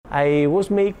I was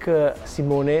make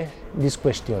Simone this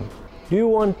question. Do you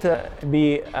want to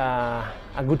be a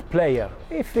good player?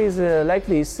 If it's like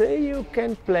this, you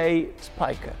can play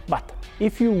spiker. But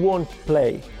if you want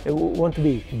to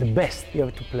be the best, you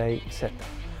have to play setter.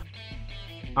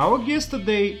 Our guest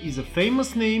today is a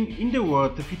famous name in the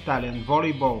world of Italian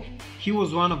volleyball. He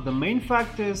was one of the main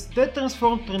factors that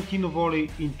transformed Trentino Volley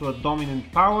into a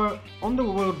dominant power on the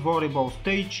world volleyball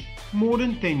stage more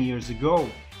than 10 years ago.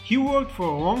 He worked for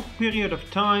a long period of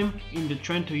time in the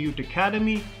Trento Youth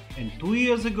Academy, and 2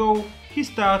 years ago he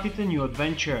started a new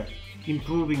adventure,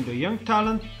 improving the young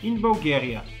talent in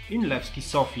Bulgaria, in Levski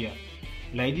Sofia.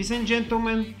 Ladies and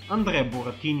gentlemen, Andrea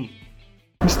Burattini.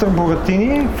 Mr.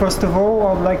 Burattini, first of all,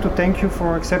 I would like to thank you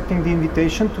for accepting the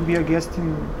invitation to be a guest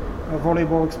in a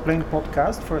Volleyball Explained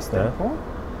podcast for Stempo.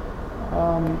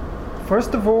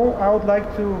 First of all, I would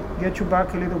like to get you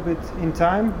back a little bit in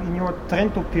time, in your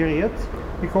Trento period,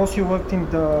 because you worked in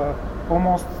the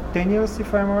almost 10 years,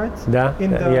 if I'm right?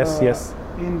 Yes.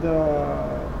 In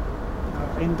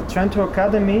the Trento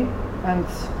Academy. And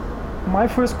my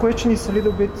first question is a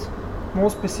little bit more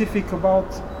specific about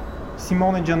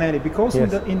Simone Giannelli, because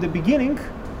in the beginning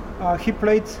he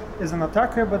played as an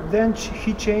attacker, but then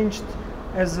he changed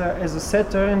as a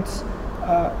setter, and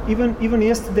even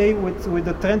yesterday with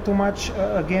the Trento match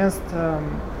against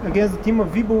the team of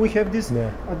Vibo, we have this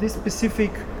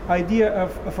specific idea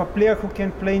of a player who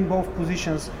can play in both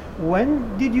positions.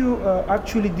 When did you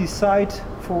actually decide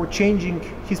for changing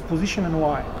his position, and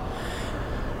why?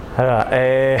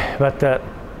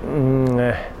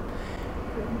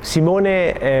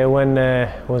 Simone, when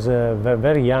was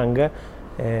very young,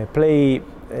 play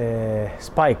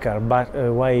spiker, but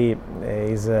why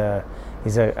is a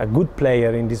good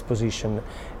player in this position.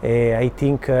 I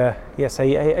think yes,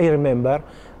 I remember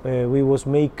we was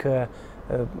make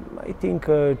I think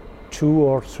 2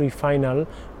 or 3 final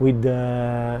with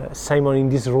Simon in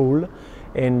this role,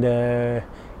 and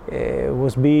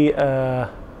was be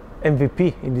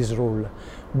MVP in this role.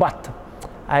 But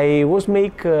I was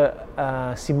make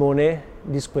Simone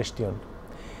this question.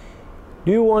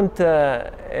 Do you want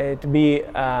to be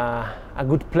a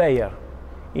good player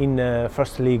in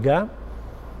First Liga?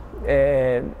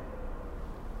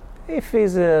 If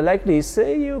it's like this,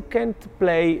 you can't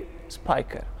play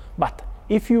spiker. But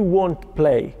if you want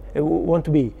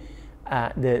to be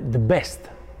the best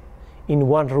in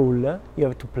one role, you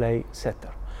have to play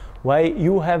setter. Why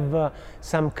you have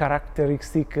some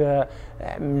characteristic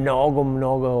mnogo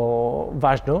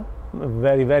važno,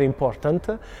 very important,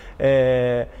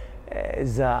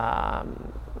 za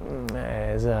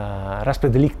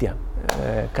raspodelitja,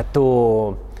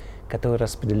 kato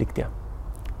raspodelitja.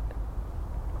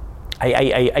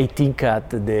 I think at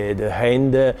the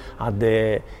hand, at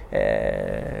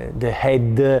the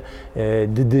head,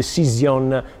 the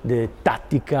decision, the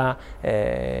tactica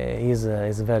is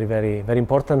very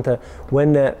important.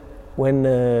 When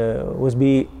was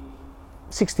be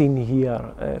 16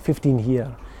 year, 15 year,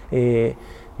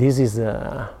 this is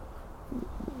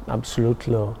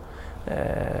absolutely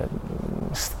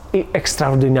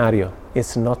extraordinary.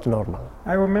 It's not normal.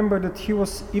 I remember that he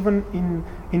was even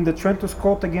in the Trento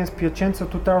squad against Piacenza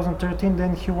 2013.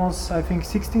 Then he was, I think,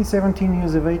 16, 17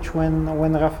 years of age when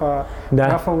Rafa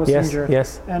was injured.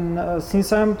 Yes. And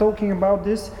since I'm talking about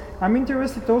this, I'm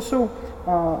interested also.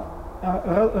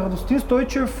 Radostin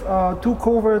Stoichev took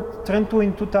over Trento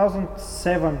in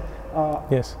 2007.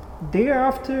 Yes.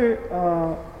 Thereafter,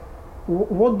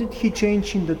 what did he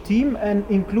change in the team, and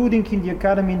including in the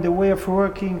academy, in the way of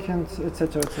working, and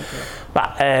etc.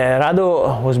 But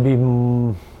Rado was be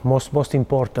most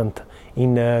important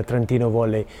in Trentino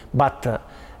Volley, but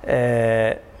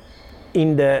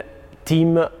in the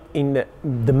team, in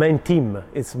the main team,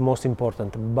 it's most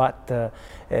important. But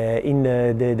in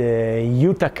the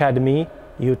youth academy,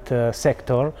 youth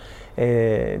sector,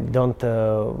 don't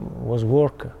was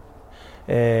work.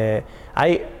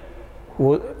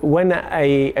 When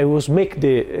I was make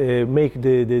the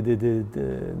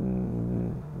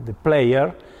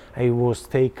player, I was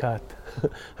take at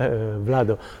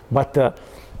Vlado, but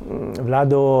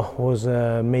Vlado was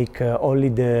make only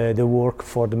the work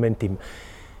for the main team.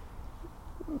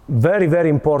 Very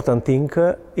important thing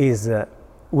is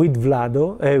with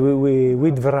Vlado,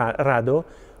 with Rado,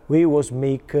 we was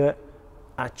make a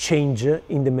change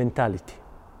in the mentality.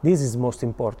 This is most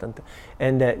important,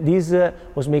 and this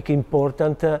was make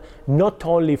important not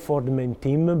only for the main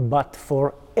team but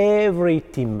for every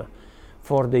team,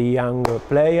 for the young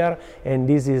player, and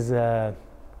this is I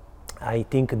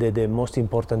think the most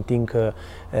important thing from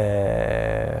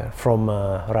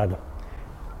Rado.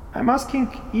 I'm asking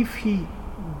if he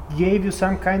gave you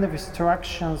some kind of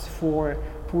instructions for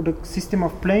to the system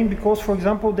of playing, because, for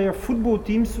example, there are football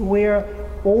teams where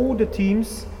all the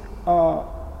teams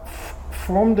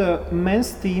from the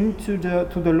men's team to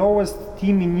the lowest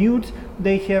team in youth,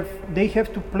 they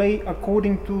have to play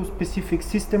according to specific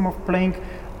system of playing.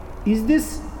 Is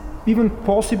this even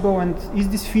possible, and is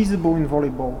this feasible in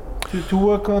volleyball to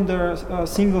work under a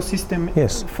single system?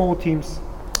 Yes. 4 teams?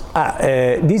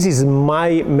 This is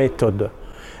my method.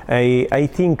 I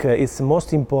think it's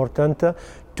most important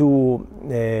to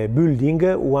building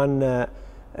one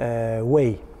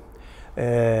way.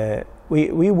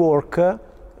 We work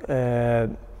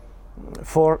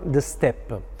for the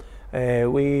step.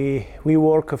 We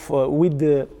work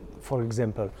for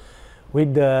example,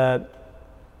 with the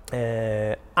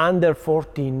under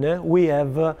 14. We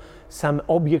have some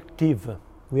objective.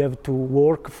 We have to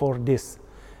work for this.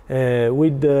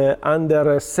 With the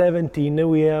under 17,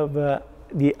 we have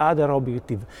the other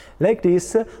objective. Like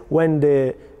this, when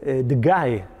the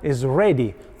guy is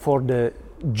ready for the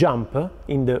jump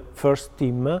in the first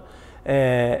team,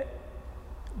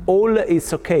 all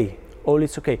is okay. All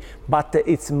is okay. But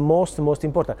it's most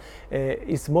important.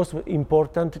 It's most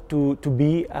important to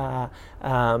be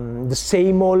the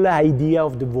same old idea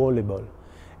of the volleyball,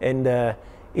 and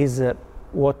is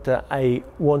what I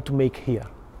want to make here.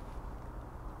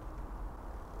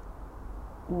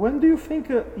 When do you think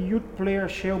a youth player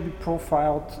shall be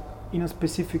profiled in a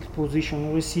specific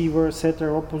position, receiver,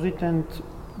 setter, opposite, and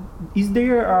is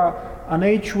there an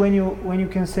age when you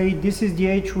can say this is the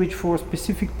age which for a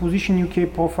specific position you can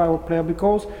profile a player?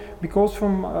 Because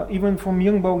from even from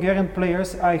young Bulgarian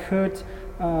players, I heard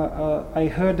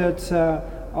that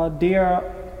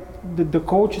the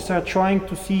coaches are trying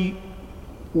to see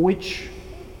which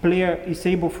player is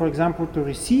able, for example, to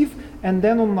receive, and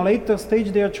then on a later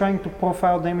stage they are trying to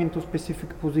profile them into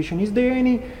specific position. Is there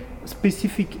any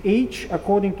specific age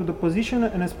according to the position,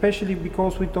 and especially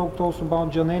because we talked also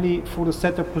about Giannelli for the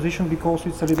setter position, because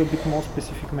it's a little bit more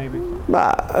specific maybe?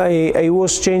 I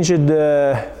was changed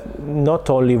not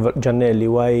only Giannelli,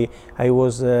 why I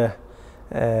was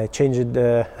changed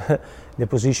the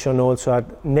position also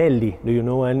at Nelly. Do you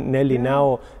know? And Nelly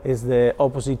now is the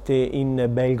opposite in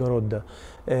Belgorod.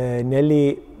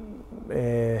 Nelly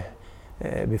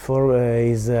before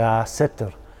is a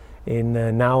setter, and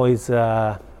now is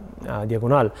a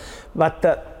diagonal. But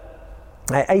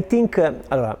I think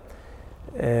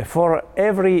for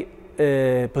every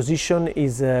position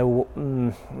is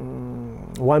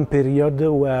one period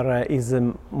where is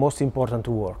most important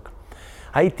to work.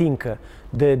 I think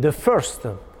the first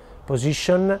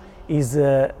position is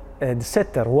the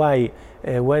setter. Why?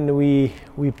 When we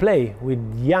play with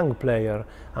young player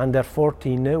under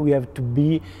 14, we have to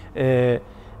be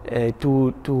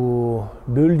to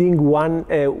building one,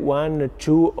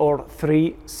 2 or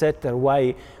 3 setter.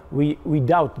 Why?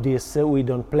 Without this we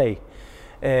don't play.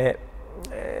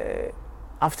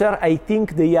 After, I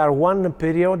think they are one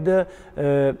period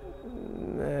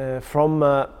from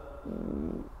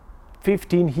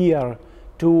 15 here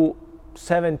to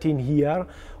 17 here,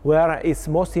 where it's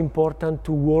most important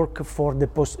to work for the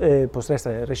post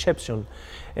reception,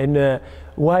 and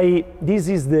why this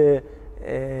is the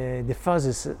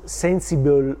phases,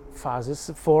 sensible phases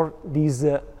for this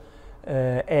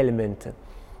element.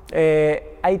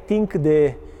 I think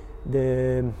the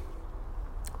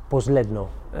posledno,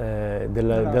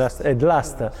 the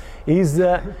last is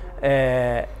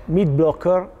mid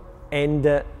blocker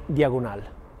and diagonal.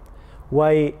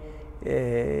 Why?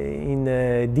 In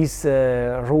these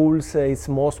rules, it's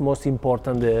most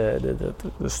important the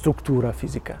struttura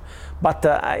fisica. But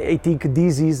I think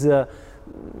this is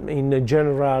in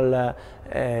general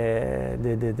the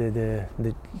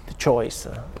choice.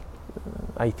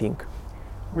 I think.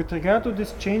 With regard to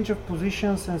this change of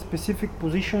positions and specific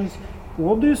positions,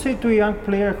 what do you say to a young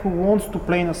player who wants to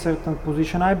play in a certain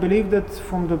position? I believe that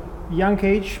from the young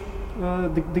age,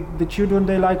 the children,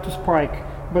 they like to spike.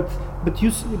 But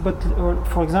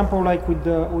for example, like with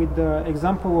the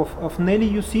example of Nelly,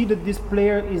 you see that this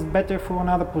player is better for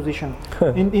another position.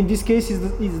 in this case, is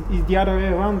the other way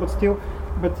around. But still,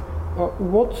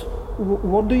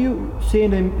 what do you say?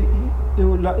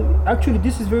 Actually,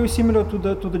 this is very similar to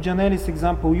the Giannelli's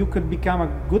example. You could become a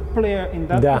good player in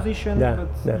that position, but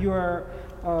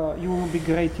you will be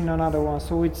great in another one.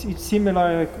 So it's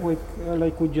similar like with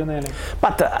Giannelli.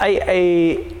 But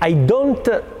I don't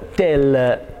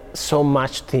tell so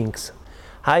much things.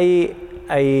 I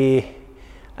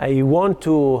want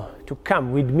to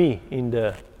come with me in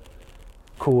the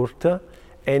court,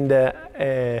 and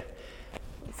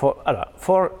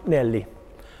for Nelly,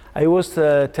 I was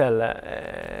tell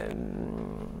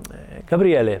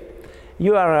Gabriele,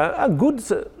 you are a good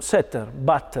setter,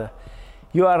 but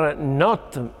you are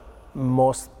not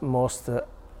most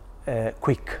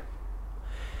quick,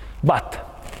 but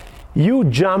you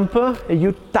jump,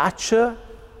 you touch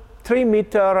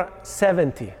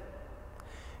 3.70 m.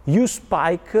 You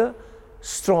spike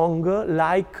strong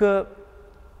like a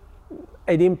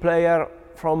team player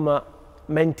from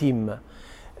main team.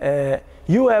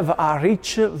 You have a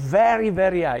reach very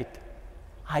high.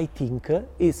 I think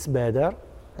it's better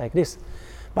like this.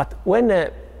 But when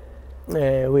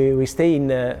we stay in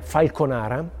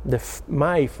Falconara,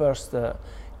 my first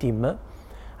team,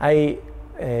 I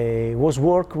was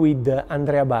work with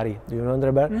Andrea Bari. Do you know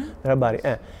Andrea Bari? Mm-hmm. Andrea Bari.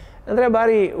 Andrea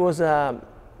Bari was a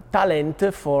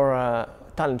talent for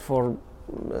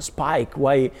spike.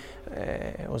 Why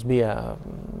was be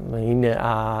in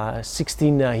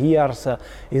 16 years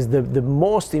is the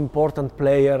most important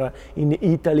player in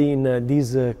Italy in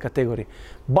this category.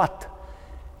 But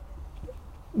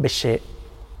Beshe,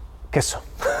 che so?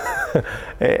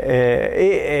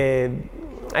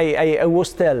 I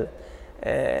was tell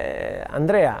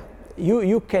Andrea,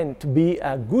 you can't be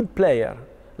a good player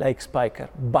like Spiker,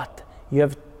 but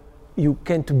you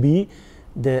can't be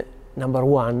the number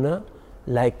one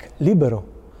like libero.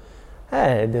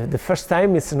 The first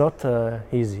time it's not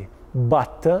easy,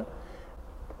 but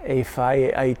if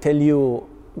I tell you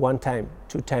 1 time,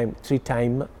 2 time, 3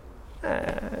 time,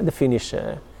 the finish,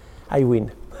 I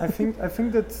win. I think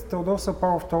that Teodor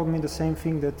Saparov told me the same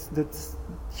thing, that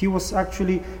he was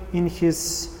actually in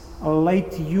his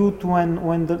late youth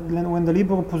when the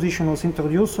libero position was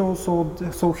introduced.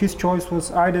 So his choice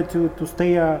was either to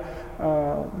stay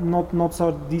not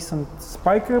so decent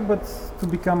spiker, but to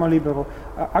become a libero.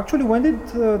 Actually, when did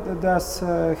this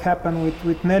happen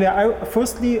with Nelly?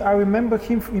 I remember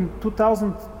him in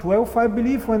 2012, I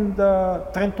believe, when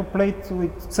Trento played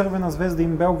with Crvena Zvezda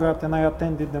in Belgrade, and I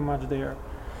attended the match there.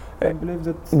 I believe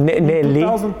that Nelly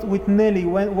 2000 with Nelly.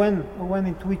 When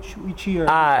it which year?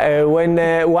 When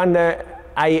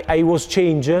I was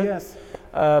changed. Yes.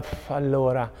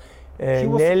 Allora,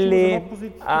 Nelly.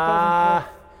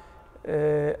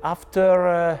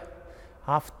 After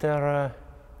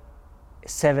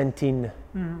 17.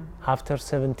 Mm-hmm. After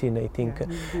 17, I think. Yeah,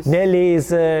 Nelly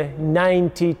is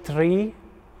 93,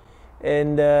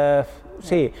 and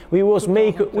see, we was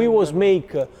make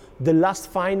the last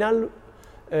final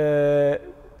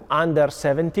under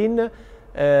 17.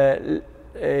 In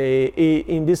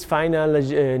this final,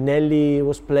 Nelly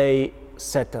was play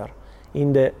setter.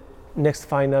 In the next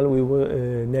final,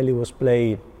 Nelly was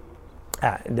play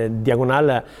the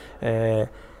diagonal.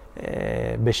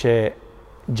 Beshe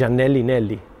Giannelli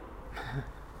Nelly.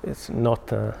 It's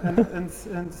not. And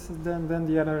then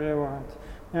the other way around.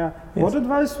 Yeah. Yes. What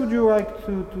advice would you like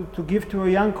to give to a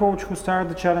young coach who started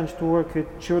the challenge to work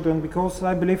with children? Because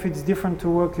I believe it's different to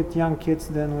work with young kids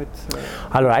than with.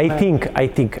 I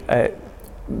think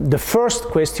the first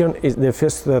question is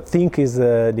thing is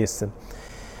this.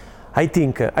 I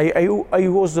think I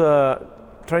was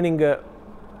training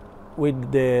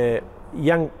with the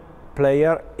young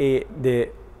player and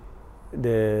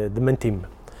the main team.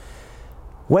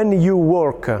 When you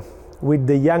work with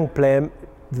the young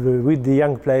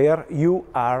player, you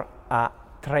are a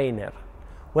trainer.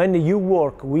 When you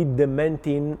work with the main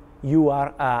team, you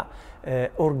are a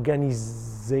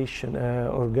organization,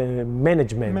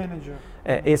 management. Manager.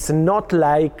 It's not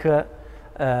like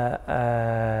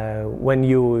when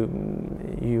you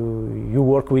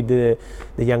work with the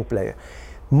young player.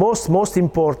 Most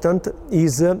important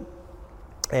is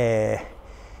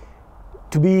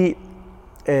to be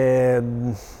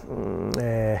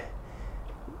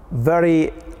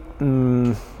very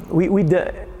with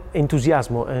the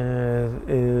enthusiasm.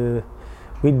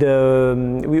 We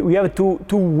have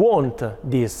to want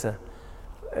this.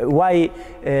 Why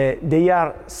there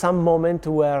are some moments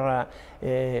where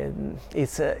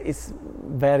it's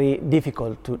very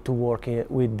difficult to work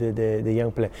with the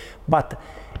young player, but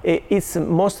it's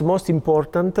most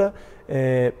important.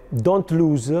 Don't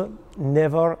lose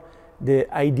never the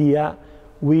idea.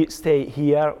 We stay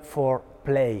here for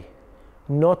play,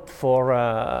 not for.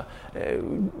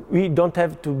 We don't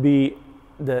have to be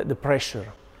the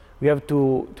pressure. We have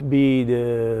to be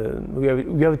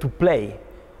we have to play.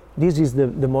 This is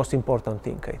the most important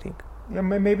thing, I think. Yeah,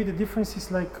 maybe the difference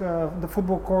is like the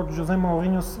football coach Jose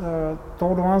Mourinho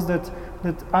told once that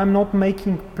I'm not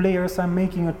making players, I'm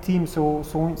making a team. So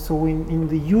in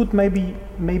the youth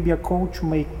maybe a coach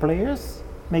makes players,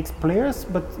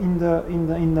 but in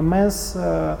the men's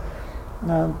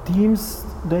teams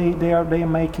they are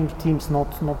making teams,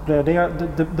 not players.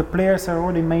 The players are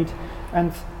already made.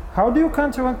 And how do you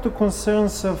counteract the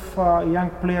concerns of young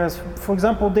players? For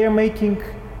example, they are making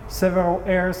several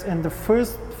errors, and the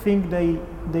first thing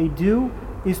they do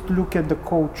is to look at the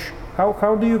coach.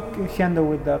 How do you handle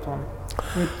with that one?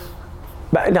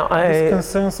 But now, these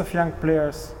concerns of young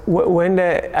players. When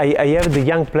I have the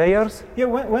young players. Yeah,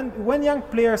 when young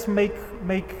players make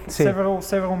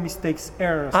several mistakes,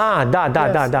 errors.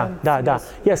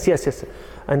 Yes.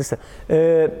 I understand.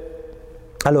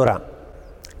 Allora,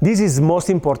 this is the most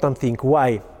important thing.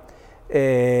 Why?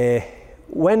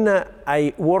 When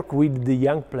I work with the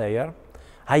young player,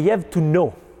 I have to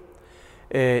know.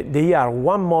 There are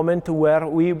one moment where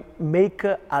we make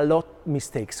a lot of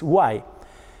mistakes. Why?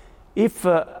 If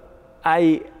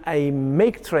I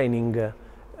make training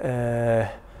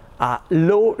at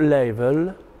low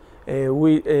level,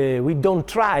 we don't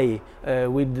try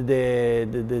with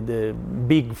the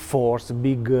big force,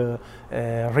 big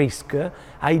risk.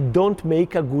 I don't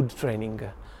make a good training.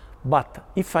 But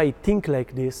if I think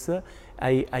like this,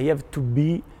 I have to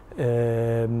be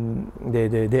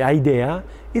the idea.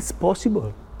 It's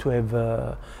possible to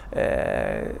have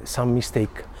some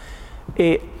mistake.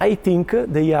 I think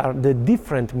they are the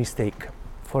different mistake.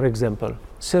 For example,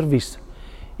 service.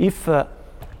 If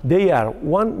they are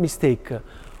one mistake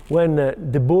when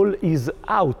the ball is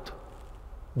out,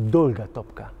 dolga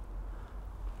topka.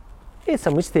 It's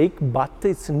a mistake, but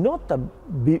it's not a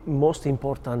most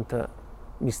important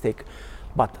mistake.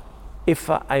 But if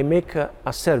I make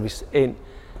a service and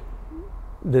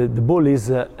the ball is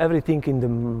everything in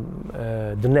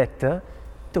the net,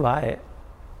 това е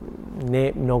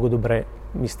не много добре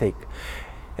mistake.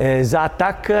 The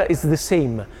attack is the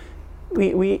same.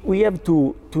 We have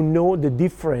to know the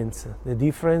difference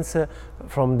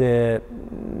from the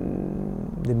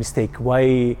mistake.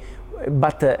 Why?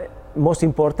 But most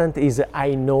important is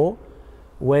I know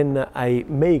when I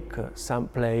make some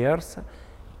players,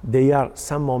 there are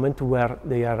some moment where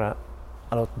there are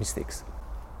a lot of mistakes.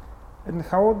 And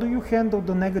how do you handle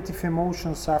the negative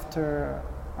emotions after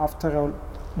a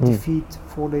defeat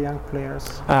for the young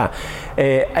players?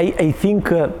 I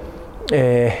think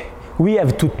we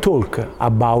have to talk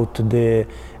about the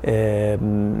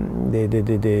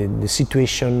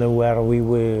situation where we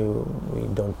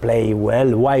don't play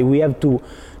well. Why? We have to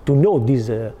know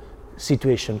this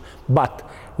situation, but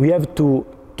we have to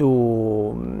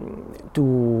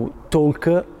talk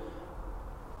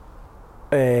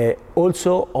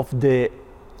also of the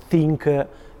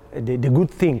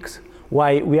good things.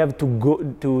 Why we have to go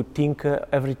to think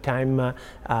every time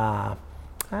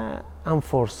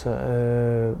enforce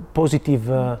positive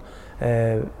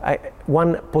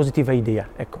one positive idea.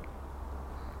 Ecco.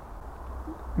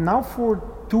 Now for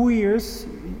 2 years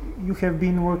you have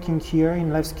been working here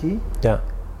in Levski. Yeah.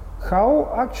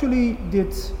 How actually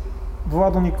did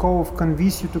Vlado Nikolov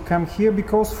convince you to come here?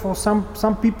 Because for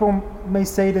some people may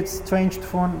say that's strange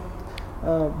for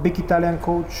a big Italian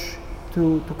coach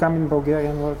to come in Bulgaria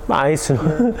and work.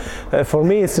 For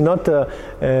me, it's not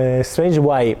strange.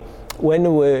 Why? When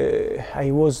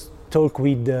I was talk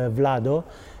with Vlado,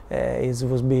 it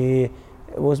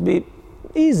was be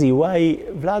easy. Why?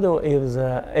 Vlado is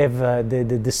have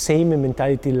the same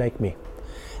mentality like me.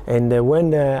 And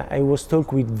when I was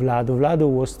talk with Vlado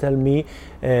was tell me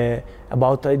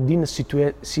about a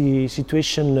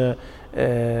situation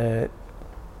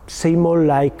same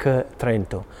like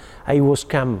Trento. I was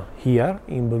come here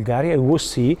in Bulgaria. I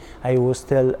was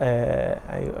tell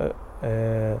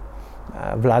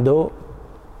Vlado,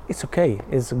 it's okay.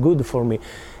 It's good for me,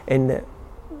 and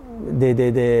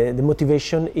the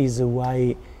motivation is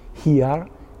why here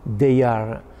they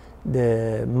are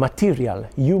the material,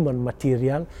 human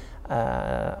material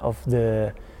of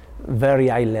the very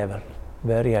high level.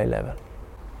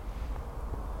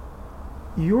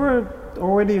 You are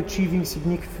already achieving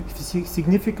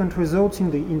significant results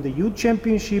in the youth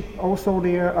championship. Also,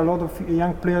 there are a lot of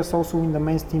young players also in the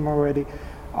men's team already.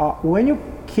 When you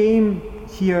came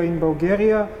here in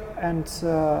Bulgaria and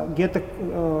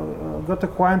got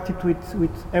acquainted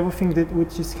with everything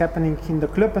which is happening in the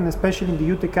club and especially in the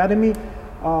youth academy,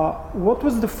 what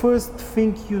was the first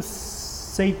thing you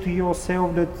say to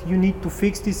yourself that you need to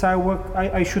fix this?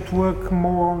 I should work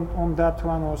more on that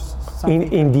one or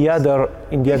something. In the other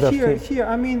here.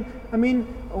 I mean,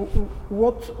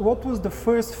 what was the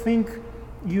first thing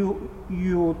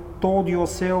you told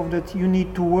yourself that you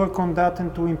need to work on that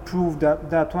and to improve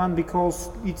that one, because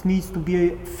it needs to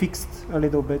be fixed a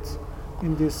little bit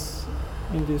in this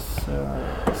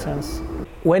sense?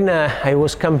 When I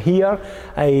was come here,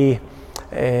 I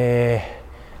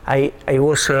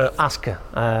was asked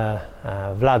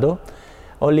Vlado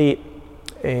only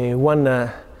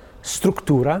one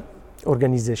struttura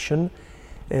organization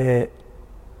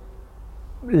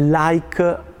like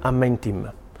a main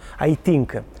team. I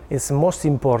think it's most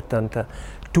important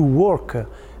to work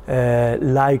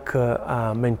like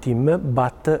a main team,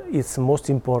 but it's most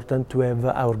important to have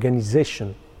an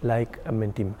organization like a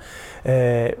main team.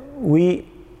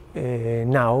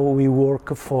 Now we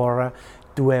work for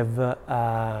to have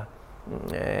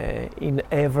in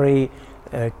every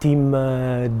team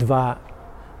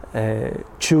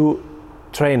two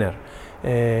trainer,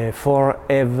 for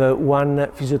have one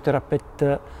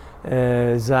physiotherapist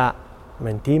za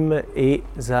main team e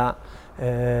za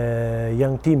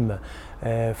young team,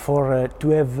 for to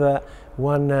have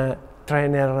one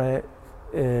trainer,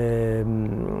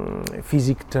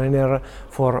 physic trainer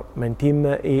for main team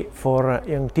e for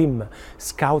young team,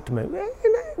 scout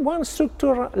one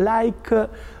structure like a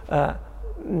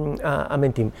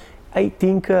main team. I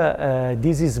think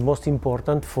this is most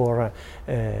important for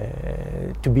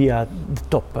to be at the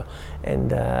top,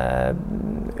 and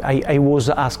I was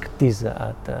asked this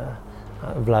at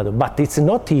Vlado, but it's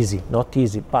not easy.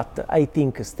 But I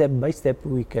think step by step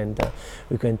we can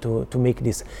to make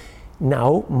this.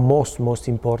 Now most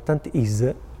important is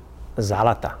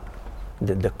Zalata,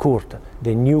 the court,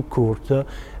 the new court.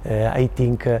 I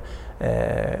think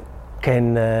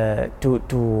can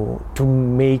to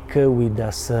make with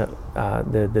us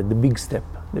the big step.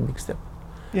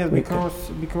 Yes,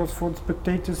 because for the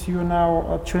spectators you now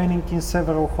are training in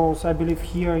several halls. I believe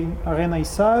here in Arena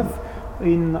Isaev,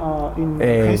 in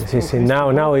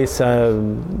now it's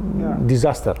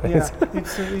disaster. Yeah,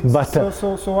 it's but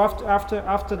so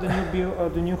after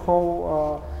the new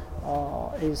hall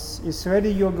is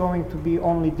ready, you're going to be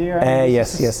only there.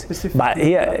 Yes. But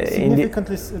here,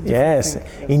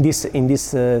 in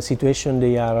this situation,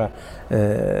 they are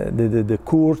the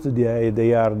court.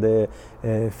 They are the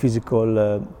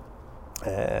physical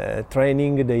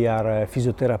training. They are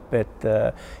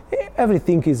physiotherapist.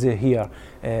 Everything is here.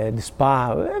 The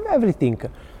spa, everything,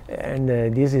 and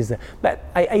this is. But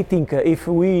I think if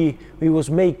we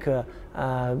was make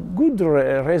good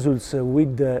results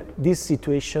with this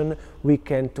situation, we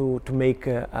can to make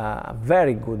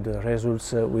very good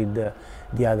results with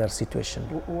the other situation.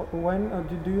 When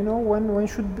do you know when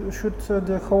should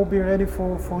the hall be ready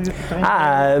for you to train?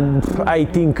 I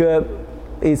think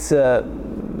it's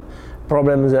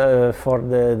problems for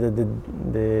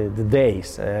the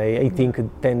days. I think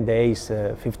 10 days,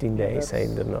 15 days. I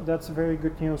don't know. That's very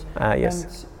good news. Yes.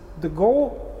 And the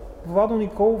goal Vlado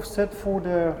Nikov set for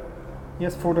the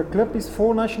club is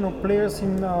 4 national players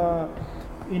in the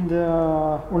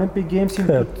Olympic Games in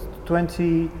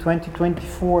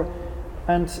 2024.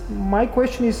 And my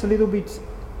question is a little bit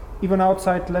even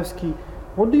outside Levski.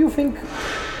 What do you think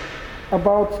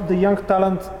about the young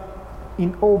talent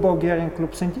in all Bulgarian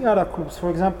clubs and the other clubs? For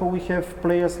example, we have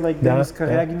players like Denis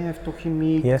Karyaginev,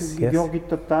 Tohimik, Georgi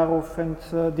Tatarov, and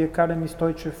the academy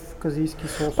Stoichev,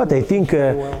 Kaziskis. But I think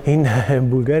in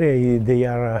Bulgaria they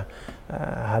are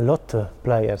a lot of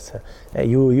players.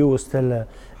 You was tell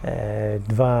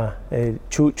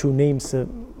two names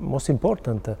most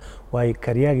important. Why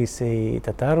Karyagis and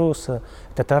Tataro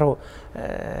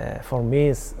for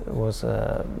me was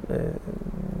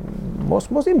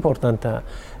most important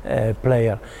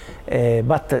player.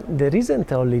 But there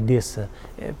isn't only this.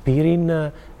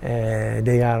 Pirin,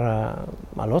 they are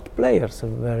a lot of players.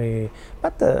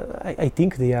 But I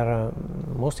think they are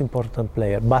most important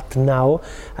player. But now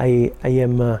I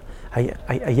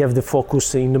have the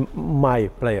focus in my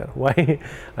player. Why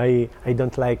I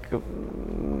don't like to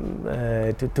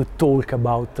talk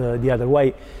about the other.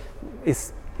 Why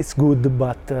it's good,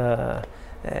 but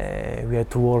we have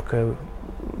to work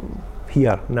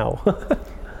here now.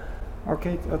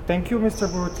 Okay, thank you, Mr.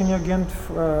 Borodina, again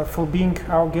for being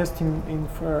our guest in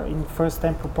First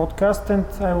Tempo podcast, and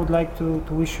I would like to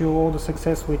wish you all the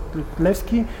success with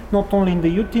Levski, not only in the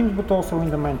youth teams but also in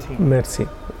the main team. Merci.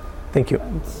 Thank you.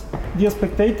 And dear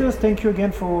spectators, thank you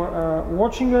again for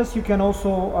watching us. You can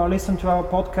also listen to our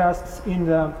podcasts in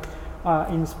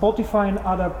Spotify and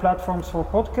other platforms for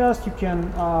podcasts. You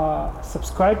can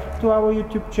subscribe to our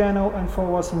YouTube channel and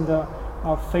follow us in the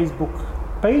Facebook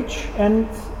page. And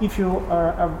if you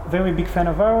are a very big fan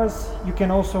of ours, you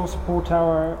can also support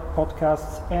our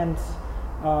podcasts and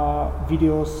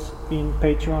videos in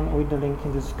Patreon with the link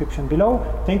in the description below.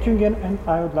 Thank you again, and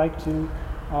I would like to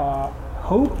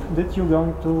hope that you're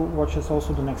going to watch us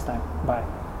also the next time. Bye.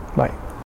 Bye.